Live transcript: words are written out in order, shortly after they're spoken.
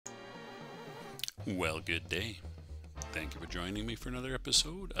Well, good day. Thank you for joining me for another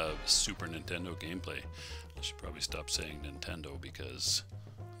episode of Super Nintendo Gameplay. I should probably stop saying Nintendo because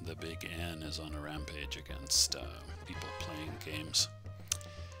the big N is on a rampage against people playing games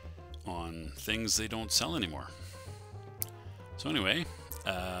on things they don't sell anymore. So anyway,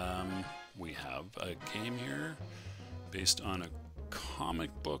 we have a game here based on a comic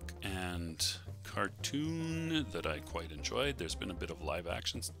book and cartoon that I quite enjoyed. There's been a bit of live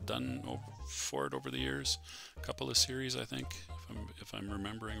action done for it over the years, a couple of series I think, if I'm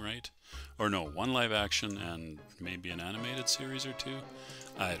remembering right, or no, one live action and maybe an animated series or two.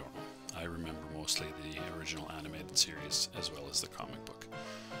 I don't know. I remember mostly the original animated series as well as the comic book.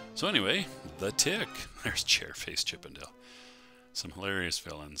 So anyway, The Tick. There's Chairface Chippendale. Some hilarious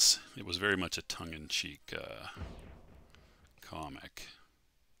villains. It was very much a tongue-in-cheek comic.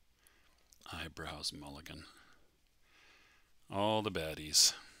 Eyebrows Mulligan. All the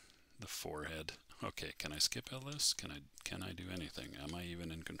baddies. The forehead. Okay, can I skip a list? Can I do anything? Am I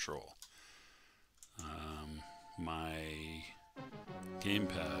even in control? My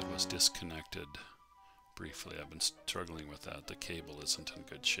gamepad was disconnected briefly. I've been struggling with that. The cable isn't in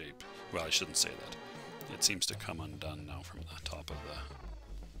good shape. Well, I shouldn't say that. It seems to come undone now from the top of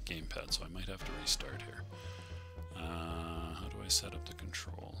the gamepad, so I might have to restart here. How do I set up the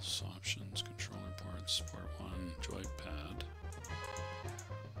controls? Options, controller ports, port 1, joypad.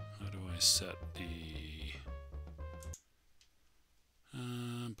 How do I set the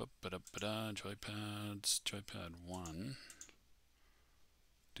joypads, joypad 1?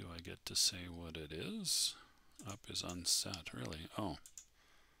 Do I get to say what it is? Up is unset, really? Oh.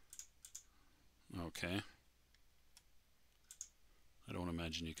 Okay. I don't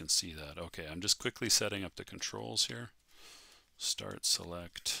imagine you can see that. Okay, I'm just quickly setting up the controls here. Start,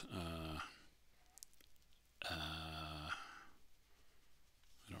 select. I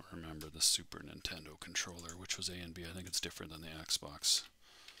don't remember the Super Nintendo controller, which was A and B. I think it's different than the Xbox.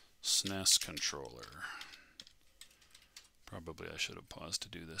 SNES controller. Probably I should have paused to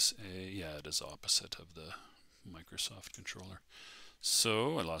do this. Yeah, it is opposite of the Microsoft controller.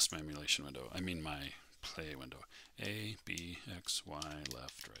 So I lost my emulation window. I mean my play window. A, B, X, Y,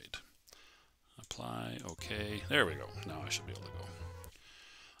 left, right. Apply, OK. There we go. Now I should be able to go.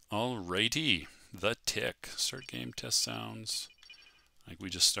 Alrighty. The Tick. Start game, test sounds. Like we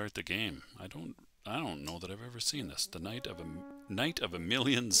just start the game. I don't know that I've ever seen this. The Night of a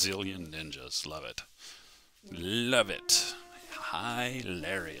Million Zillion Ninjas. Love it. Love it.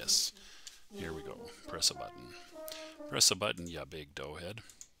 Hilarious. Here we go. Press a button. Press a button, ya big doughhead.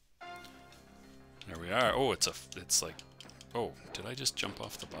 There we are. Oh, it's like, oh, did I just jump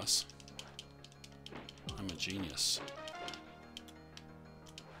off the bus? I'm a genius.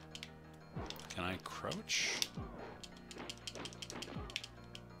 Can I crouch?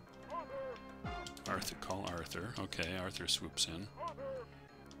 Arthur, call Arthur. Okay, Arthur swoops in.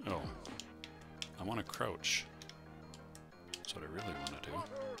 Oh, I want to crouch. That's what I really want to do.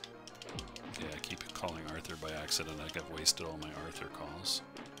 Okay, I keep calling Arthur by accident. I got wasted all my Arthur calls.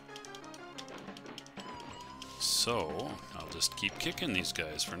 So, I'll just keep kicking these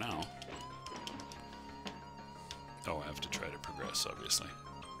guys for now. Oh, I have to try to progress, obviously.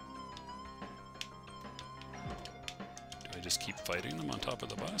 Do I just keep fighting them on top of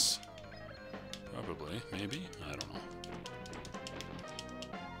the bus? Probably, maybe, I don't know.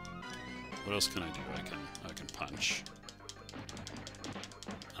 What else can I do? I can punch.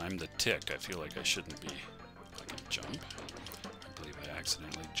 I'm the Tick. I feel like I shouldn't be. I can jump. I believe I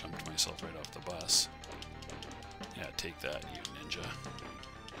accidentally jumped myself right off the bus. Yeah, take that, you ninja.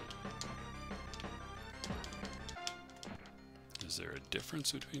 Is there a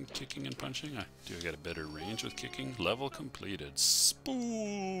difference between kicking and punching? Do I get a better range with kicking? Level completed.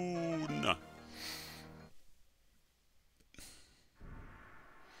 Spoon!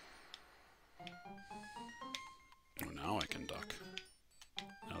 Oh, now I can duck.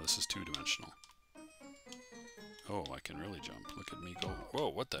 Now this is two-dimensional. Oh, I can really jump. Look at me go. Whoa,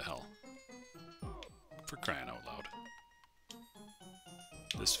 what the hell? For crying out loud.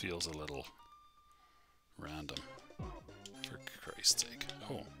 This feels a little random. For Christ's sake.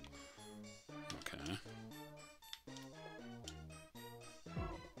 Oh. Okay.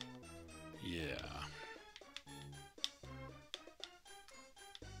 Yeah.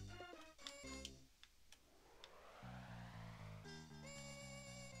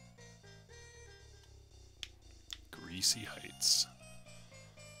 Greasy Heights.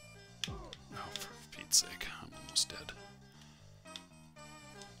 Oh, for Pete's sake, I'm almost dead.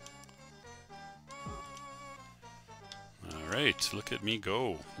 Alright, look at me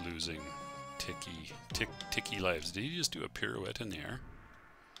go, losing ticky lives. Did he just do a pirouette in the air?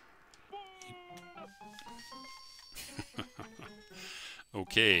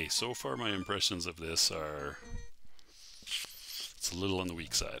 Okay, so far my impressions of this are, it's a little on the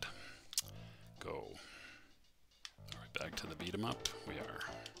weak side. Go. Alright, back to the beat 'em up. We are.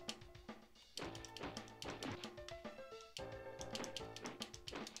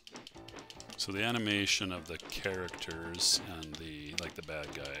 So the animation of the characters and the, like the bad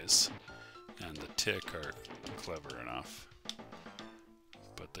guys and the tick are clever enough.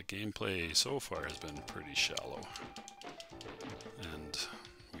 But the gameplay so far has been pretty shallow and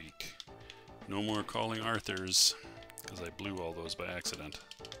weak. No more calling Arthurs, because I blew all those by accident.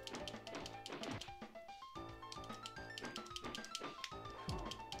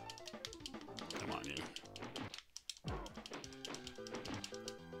 Come on, you.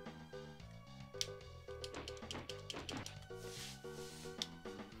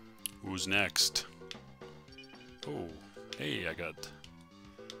 Who's next? Oh, hey, I got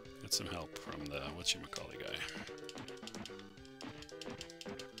some help from the whatchamacallit guy.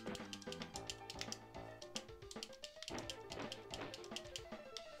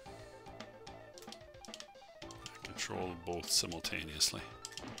 I control both simultaneously.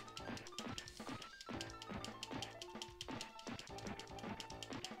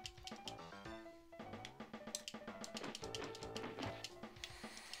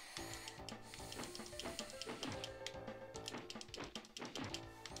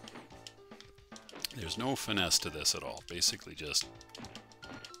 There's no finesse to this at all. Basically just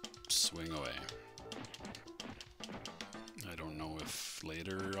swing away. I don't know if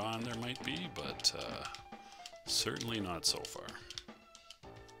later on there might be, but certainly not so far.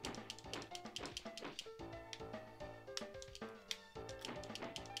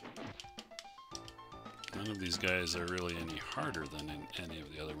 None of these guys are really any harder than in any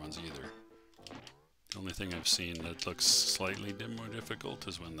of the other ones either. The only thing I've seen that looks slightly more difficult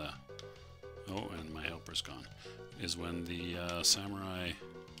is when the... Oh, and my helper's gone. Is when the samurai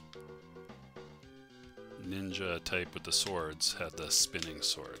ninja type with the swords had the spinning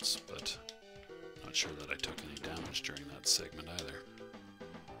swords, but not sure that I took any damage during that segment either.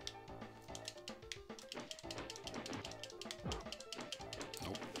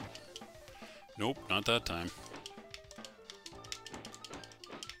 Nope. Nope, not that time.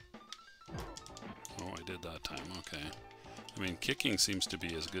 Oh, I did that time, okay. I mean, kicking seems to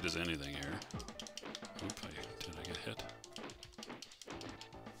be as good as anything here. Oop, did I get hit?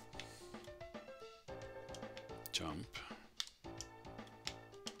 Jump.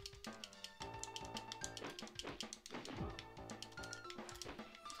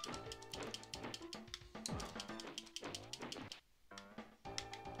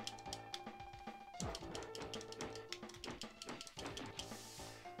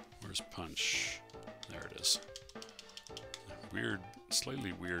 Where's punch? There it is. Weird,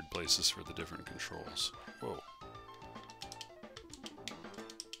 slightly weird places for the different controls. Whoa.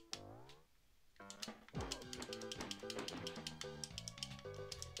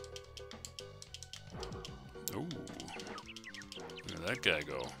 Oh, look at that guy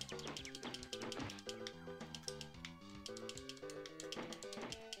go.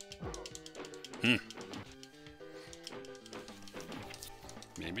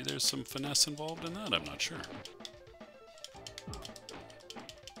 Maybe there's some finesse involved in that, I'm not sure.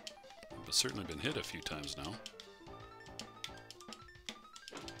 I've certainly been hit a few times now.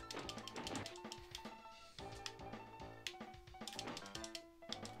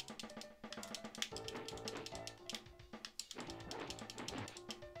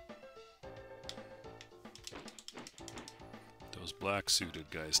 Those black-suited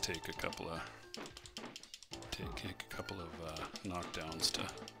guys take a couple of knockdowns to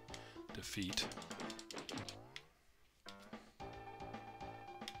defeat.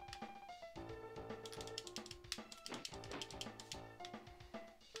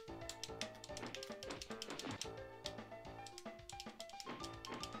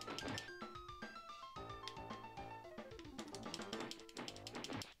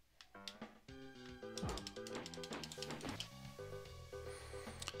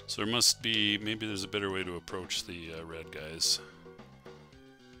 So there must be, maybe there's a better way to approach the red guys.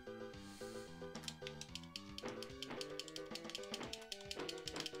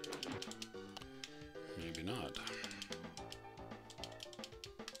 Maybe not.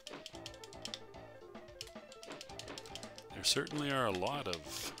 There certainly are a lot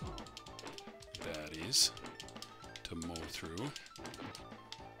of baddies to mow through.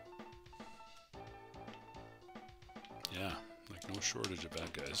 Yeah. Like no shortage of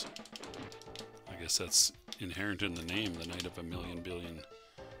bad guys. I guess that's inherent in the name, the night of a million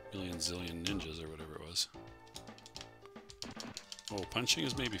zillion ninjas or whatever it was. Oh, punching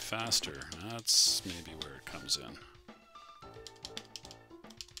is maybe faster. That's maybe where it comes in.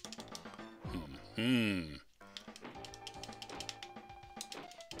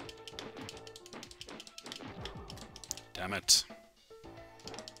 Damn it.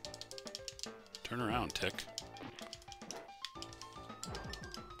 Turn around, Tick.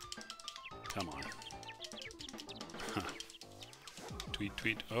 Come on. Huh. Tweet,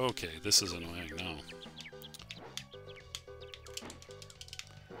 tweet. Okay, this is annoying now.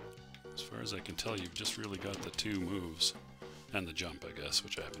 As far as I can tell, you've just really got the two moves. And the jump, I guess,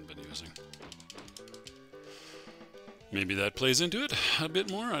 which I haven't been using. Maybe that plays into it a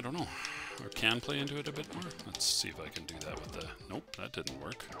bit more, I don't know. Or can play into it a bit more. Let's see if I can do that with the... Nope, that didn't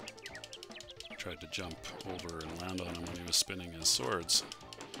work. I tried to jump over and land on him when he was spinning his swords.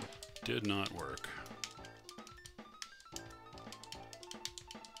 Did not work.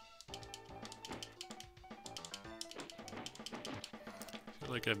 I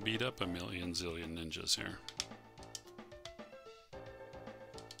feel like I beat up a million zillion ninjas here.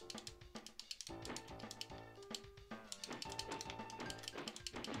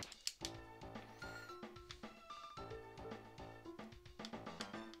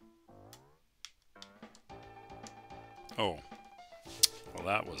 Oh, well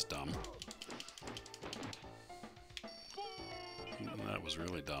that was dumb. That was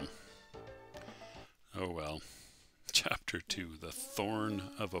really dumb. Oh well. Chapter 2, The Thorn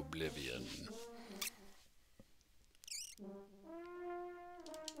of Oblivion.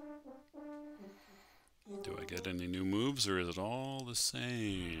 Do I get any new moves or is it all the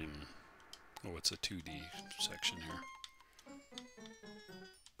same? Oh, it's a 2D section here.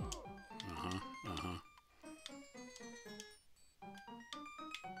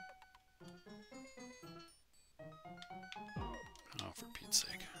 Oh, for Pete's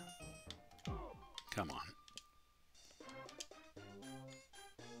sake. Come on.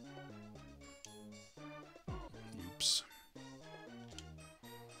 Oops.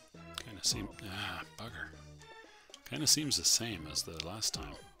 Kinda seems... Ah, bugger. Kinda seems the same as the last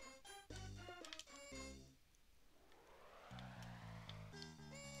time.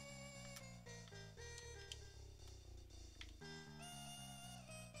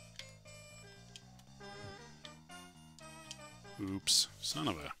 Oops. Son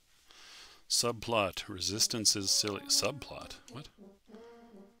of a... Subplot. Resistance is silly. Subplot? What?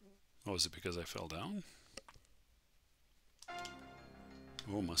 Oh, is it because I fell down?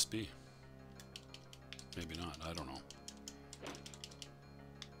 Oh, must be. Maybe not. I don't know.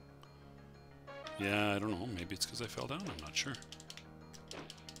 Yeah, I don't know. Maybe it's because I fell down. I'm not sure.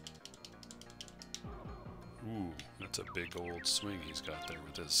 Ooh, that's a big old swing he's got there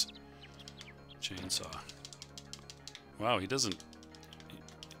with his chainsaw. Wow, he doesn't...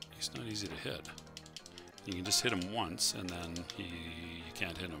 He's not easy to hit. You can just hit him once, and then you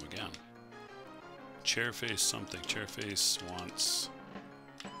can't hit him again. Chairface something. Chairface wants...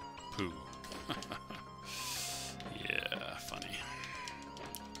 poo. Yeah, funny.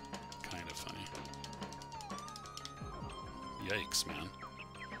 Kind of funny. Yikes, man.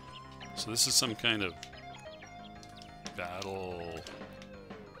 So this is some kind of battle...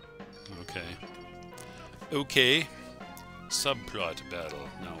 Okay. Okay. Subplot battle.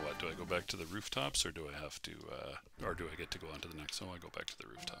 Now what? Do I go back to the rooftops, or do I have to, or do I get to go on to the next? Oh, I go back to the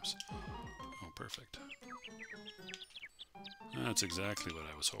rooftops. Oh, perfect. That's exactly what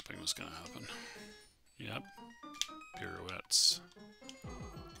I was hoping was going to happen. Yep. Pirouettes.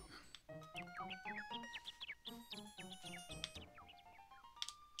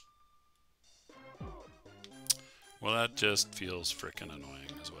 Well, that just feels frickin'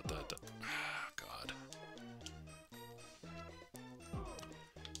 annoying, is what that does. God.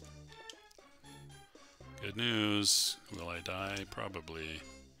 Good news. Will I die? Probably.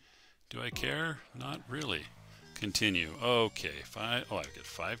 Do I care? Not really. Continue. Okay. 5. Oh, I get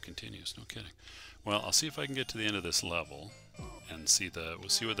 5 continues. No kidding. Well, I'll see if I can get to the end of this level and see the. We'll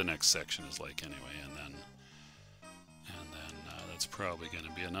see what the next section is like anyway, and then that's probably going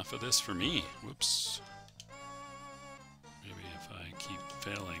to be enough of this for me. Whoops. Maybe if I keep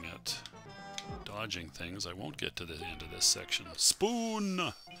failing at dodging things, I won't get to the end of this section.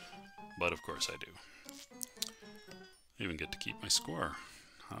 Spoon! But of course I do. I even get to keep my score.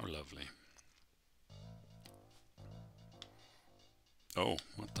 How lovely. Oh,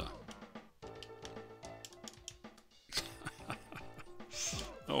 what the?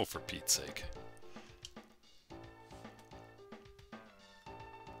 Oh, for Pete's sake.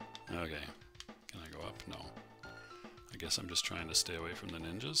 Okay. Can I go up? No. I guess I'm just trying to stay away from the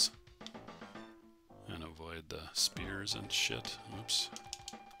ninjas. And avoid the spears and shit. Oops.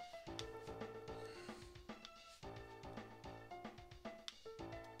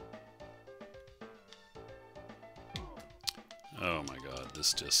 Oh my god,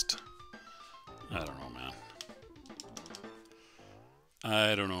 this just... I don't know, man.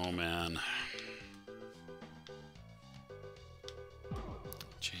 I don't know, man.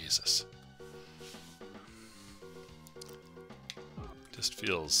 Jesus. Just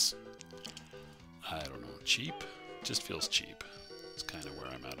feels, I don't know, cheap? Just feels cheap. It's kind of where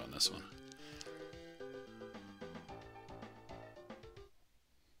I'm at on this one.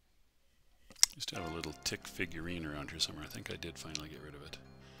 Used to have a little tick figurine around here somewhere. I think I did finally get rid of it.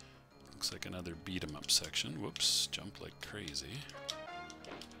 Looks like another beat 'em up section. Whoops, jump like crazy.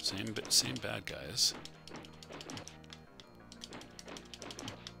 Same bad guys.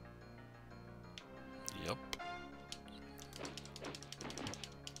 Yep.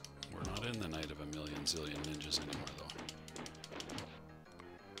 We're not in the night of a million zillion ninjas anymore, though.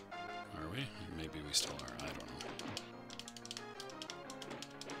 Are we? Maybe we still are. I don't know.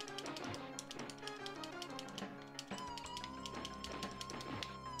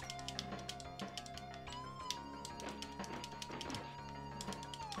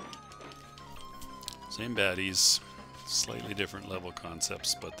 Same baddies, slightly different level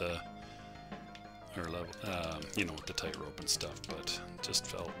concepts, but you know, with the tightrope and stuff. But just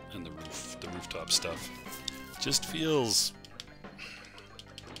felt in the rooftop stuff, just feels,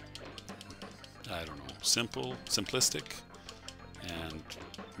 I don't know, simplistic, and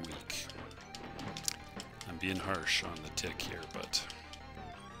weak. I'm being harsh on the tick here, but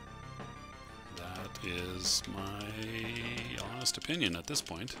that is my honest opinion at this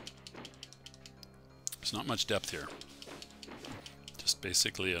point. There's not much depth here. Just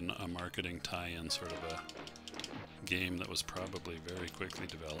basically a marketing tie-in, sort of a game that was probably very quickly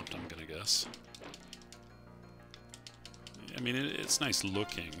developed, I'm gonna guess. I mean, it's nice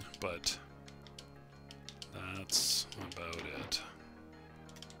looking, but that's about it.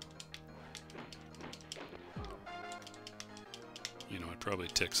 You know, it probably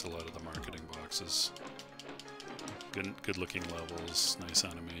ticks a lot of the marketing boxes. Good looking levels, nice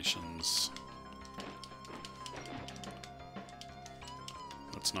animations.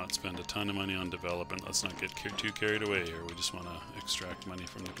 Let's not spend a ton of money on development. Let's not get too carried away here. We just want to extract money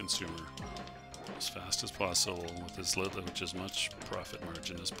from the consumer as fast as possible with as much profit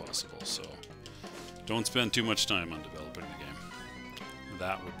margin as possible. So don't spend too much time on developing the game.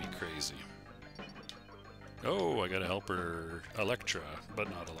 That would be crazy. Oh, I got a helper, Electra, but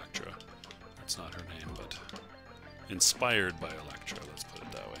not Electra. That's not her name, but inspired by Electra, let's put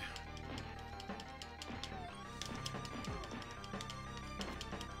it that way.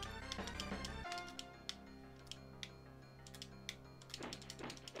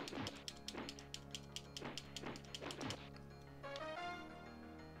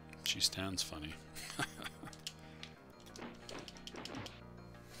 She stands funny.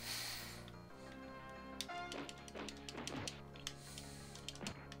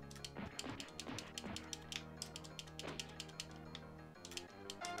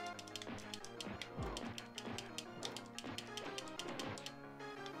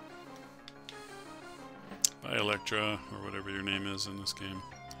 Bye, Electra, or whatever your name is in this game.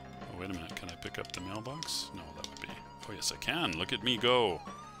 Oh, wait a minute. Can I pick up the mailbox? No, that would be... Oh, yes, I can. Look at me go.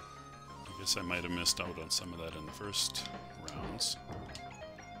 I guess I might have missed out on some of that in the first rounds.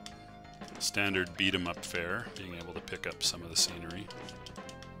 Standard beat-em-up fare, being able to pick up some of the scenery.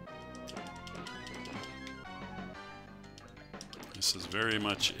 This is very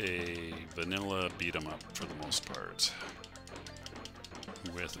much a vanilla beat-em-up for the most part,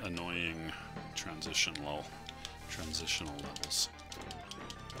 with annoying transitional levels.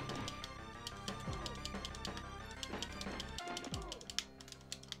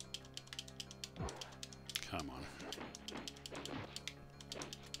 Come on.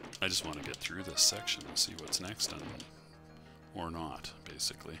 I just want to get through this section and see what's next, and or not,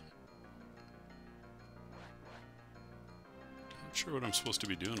 basically. Not sure what I'm supposed to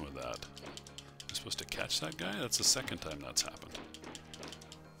be doing with that. I'm supposed to catch that guy? That's the second time that's happened.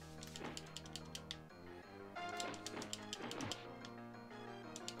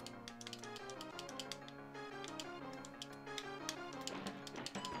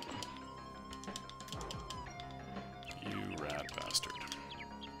 Bastard.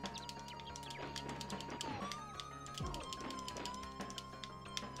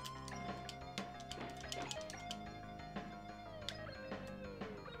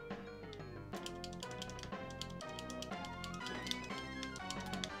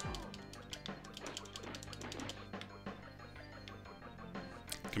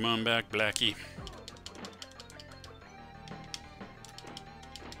 Come on back, Blackie.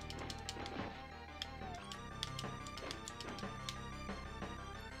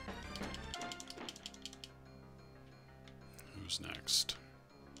 Who's next?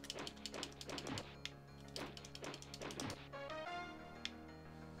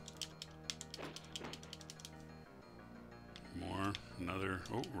 another...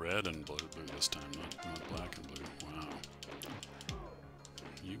 Oh, red and blue this time, not black and blue. Wow.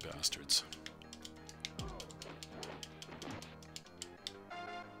 You bastards.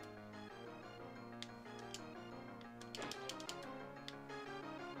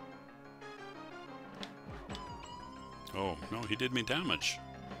 Oh, no, he did me damage.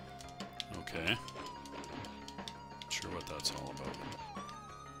 Okay. Not sure what that's all about.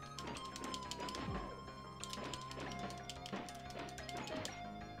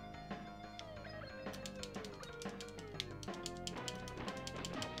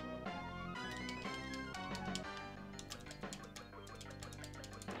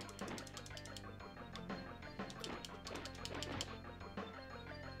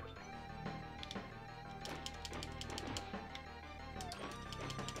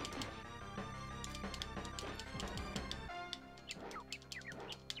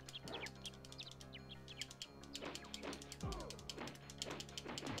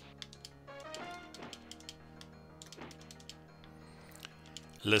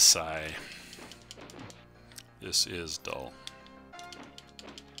 Lissai. This is dull.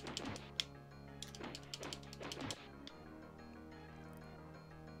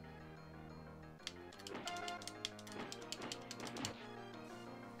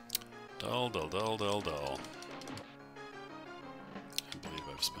 Dull, dull, dull, dull, dull. I believe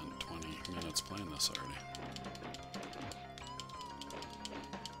I've spent 20 minutes playing this already.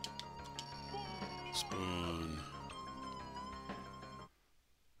 Spoon.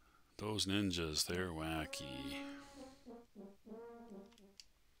 Those ninjas, they're wacky.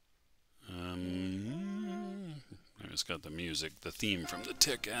 It's got the music, the theme from the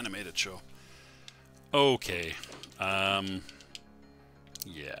Tick animated show. Okay.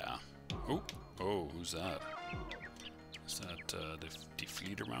 Yeah. Oh, who's that? Is that the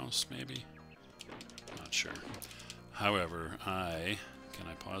Defeater Mouse, maybe? Not sure. However, can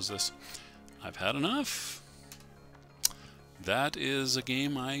I pause this? I've had enough. That is a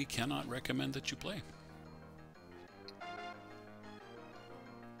game I cannot recommend that you play.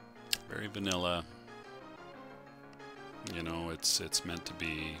 Very vanilla. You know, it's meant to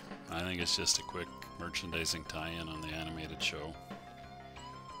be, I think it's just a quick merchandising tie-in on the animated show.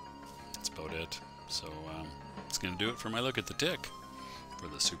 That's about it. So, it's going to do it for my look at the Tick for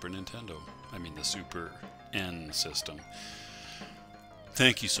the Super Nintendo. I mean, the Super N system.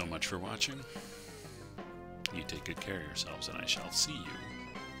 Thank you so much for watching. You take good care of yourselves, and I shall see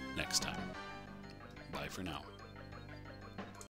you next time. Bye for now.